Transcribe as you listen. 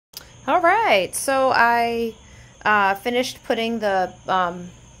All right, so I finished putting the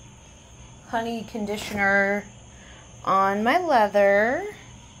honey conditioner on my leather.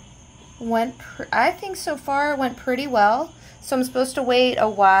 I think so far it went pretty well. So I'm supposed to wait a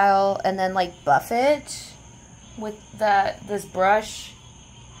while and then like buff it with this brush.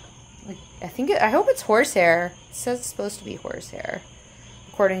 Like, I hope it's horsehair. It says it's supposed to be horsehair,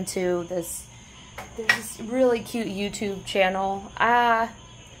 according to this really cute YouTube channel.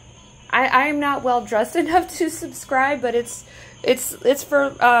 I'm not well dressed enough to subscribe, but it's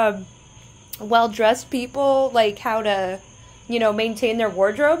for well dressed people, like how to, maintain their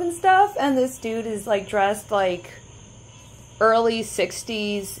wardrobe and stuff. And this dude is like dressed like early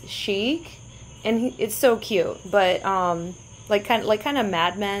 60s chic, and it's so cute, but like kind of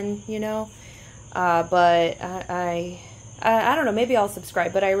Mad Men, but I don't know, maybe I'll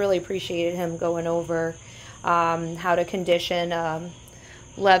subscribe, but I really appreciated him going over how to condition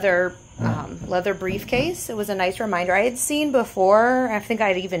leather briefcase. It was a nice reminder. I had seen before, I think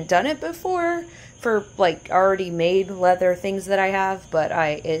I'd even done it before for like already made leather things that I have, but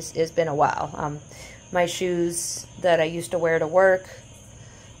it's been a while. My shoes that I used to wear to work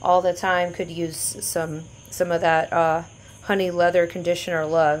all the time could use some of that honey leather conditioner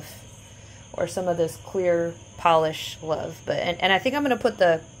love, or some of this clear polish love. But and I think I'm gonna put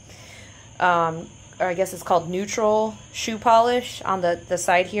the or I guess it's called neutral shoe polish on the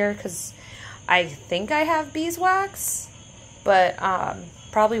side here, because I think I have beeswax, but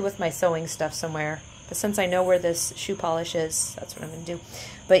probably with my sewing stuff somewhere. But since I know where this shoe polish is, that's what I'm gonna do.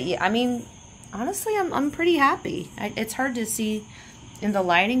 But yeah, I mean, honestly, I'm pretty happy. It's hard to see in the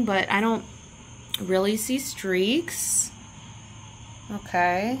lighting, but I don't really see streaks.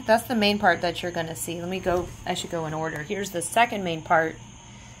 Okay, that's the main part that you're gonna see. I should go in order. Here's the second main part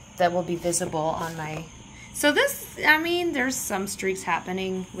that will be visible on my... So this, I mean, there's some streaks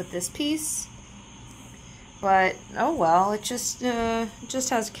happening with this piece, but oh well, it just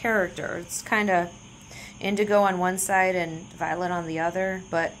has character. It's kind of indigo on one side and violet on the other,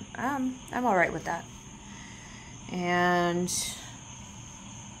 but I'm all right with that. And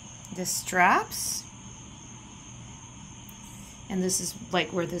the straps, and this is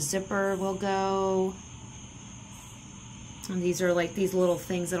like where the zipper will go. And these are like these little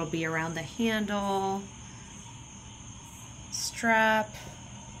things that'll be around the handle, strap.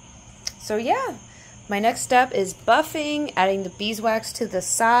 So yeah, my next step is buffing, adding the beeswax to the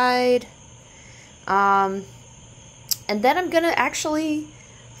side. And then I'm gonna actually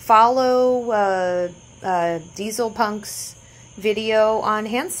follow Diesel Punk's video on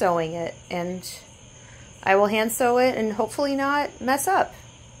hand sewing it, and I will hand sew it and hopefully not mess up.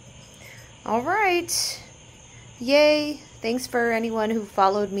 All right, yay. Thanks for anyone who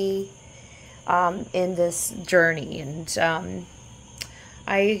followed me in this journey. And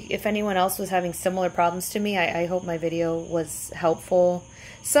if anyone else was having similar problems to me, I hope my video was helpful.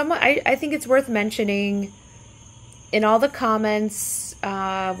 I think it's worth mentioning in all the comments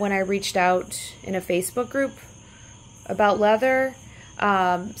when I reached out in a Facebook group about leather,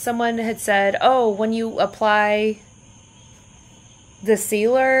 someone had said, oh, when you apply the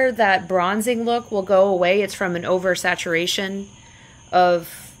sealer, that bronzing look will go away. It's from an oversaturation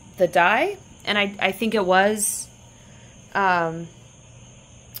of the dye. And I think it was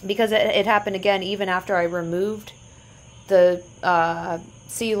because it happened again even after I removed the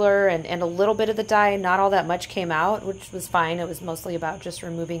sealer and a little bit of the dye. Not all that much came out, which was fine. It was mostly about just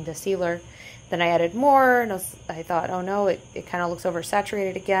removing the sealer. Then I added more, and I thought, oh no, it kind of looks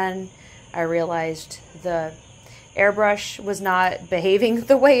oversaturated again. I realized the airbrush was not behaving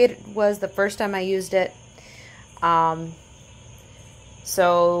the way it was the first time I used it.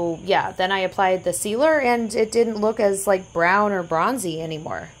 So yeah, then I applied the sealer and it didn't look as like brown or bronzy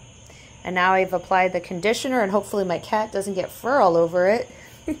anymore. And now I've applied the conditioner, and hopefully my cat doesn't get fur all over it.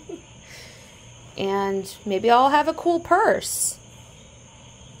 And maybe I'll have a cool purse.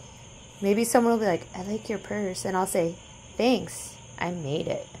 Maybe someone will be like, I like your purse. And I'll say, thanks, I made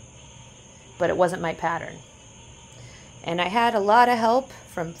it. But it wasn't my pattern. And I had a lot of help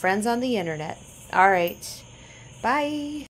from friends on the internet. All right. Bye.